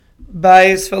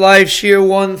Bias for Life, Shir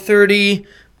 130,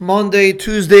 Monday,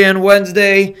 Tuesday, and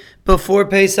Wednesday before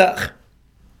Pesach.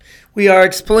 We are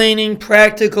explaining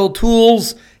practical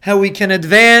tools, how we can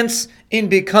advance in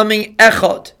becoming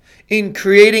echad, in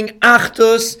creating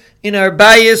achdus in our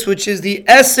bias, which is the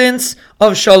essence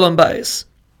of Shalom Bias.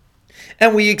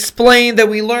 And we explained that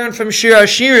we learn from Shir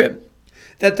Hashirim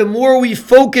that the more we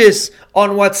focus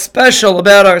on what's special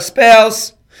about our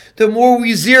spouse, the more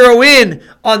we zero in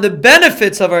on the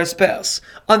benefits of our spouse,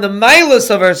 on the milas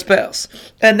of our spouse,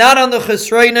 and not on the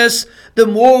chesroinus, the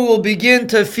more we will begin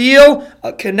to feel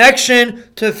a connection,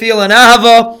 to feel an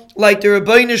ahava, like the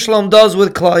Rebbeinu Shalom does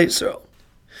with Klal Yisrael.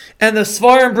 And the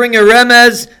Svarim bring a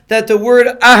remez that the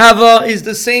word ahava is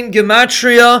the same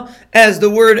gematria as the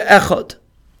word echad.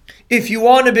 If you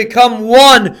want to become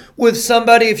one with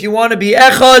somebody, if you want to be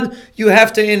echad, you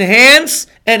have to enhance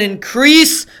and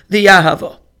increase the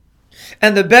ahava.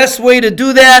 And the best way to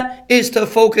do that is to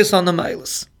focus on the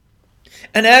milas.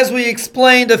 And as we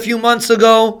explained a few months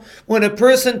ago, when a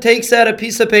person takes out a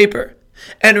piece of paper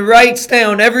and writes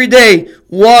down every day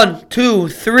 1, 2,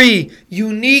 3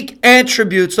 unique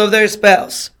attributes of their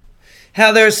spouse,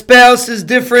 how their spouse is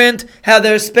different, how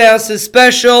their spouse is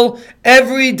special,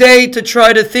 every day to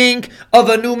try to think of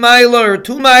a new milah or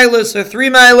 2 milas or 3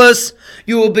 milas,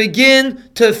 you will begin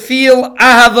to feel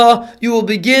ahava, you will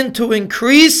begin to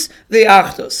increase the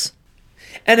achdus.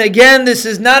 And again, this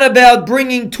is not about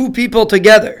bringing 2 people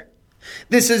together.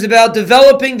 This is about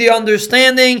developing the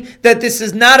understanding that this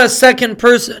is not a second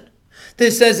person.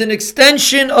 This is an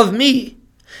extension of me.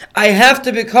 I have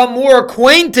to become more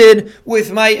acquainted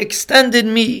with my extended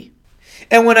me.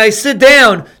 And when I sit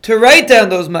down to write down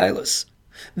those milas,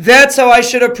 that's how I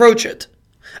should approach it.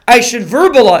 I should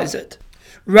verbalize it.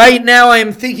 Right now I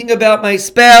am thinking about my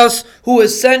spouse, who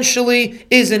essentially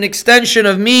is an extension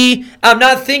of me. I'm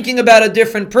not thinking about a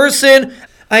different person.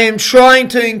 I am trying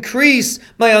to increase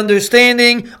my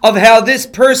understanding of how this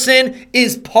person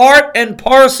is part and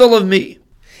parcel of me.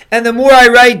 And the more I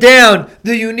write down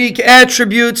the unique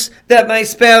attributes that my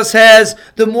spouse has,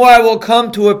 the more I will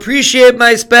come to appreciate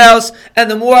my spouse,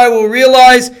 and the more I will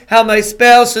realize how my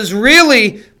spouse is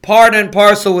really part and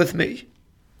parcel with me.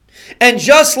 And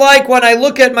just like when I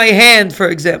look at my hand, for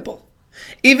example,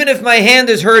 even if my hand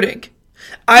is hurting,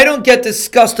 I don't get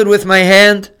disgusted with my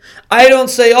hand. I don't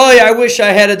say, oh yeah, I wish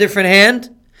I had a different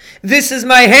hand. This is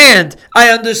my hand. I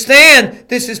understand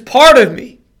this is part of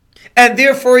me. And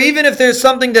therefore, even if there's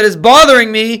something that is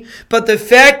bothering me, but the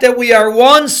fact that we are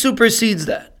one supersedes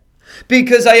that.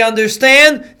 Because I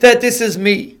understand that this is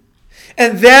me.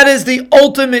 And that is the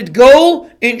ultimate goal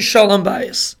in Shalom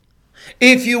Bayis.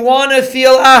 If you want to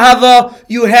feel ahava,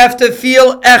 you have to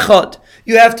feel echad.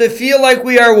 You have to feel like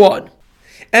we are one.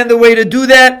 And the way to do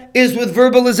that is with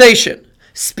verbalization.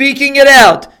 Speaking it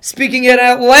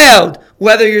out loud,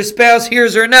 whether your spouse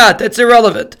hears or not, that's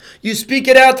irrelevant. You speak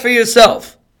it out for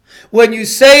yourself. When you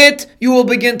say it, you will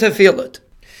begin to feel it.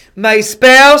 My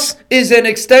spouse is an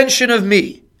extension of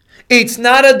me. It's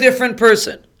not a different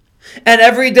person. And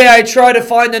every day I try to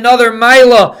find another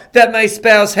milah that my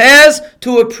spouse has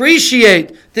to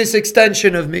appreciate this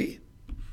extension of me.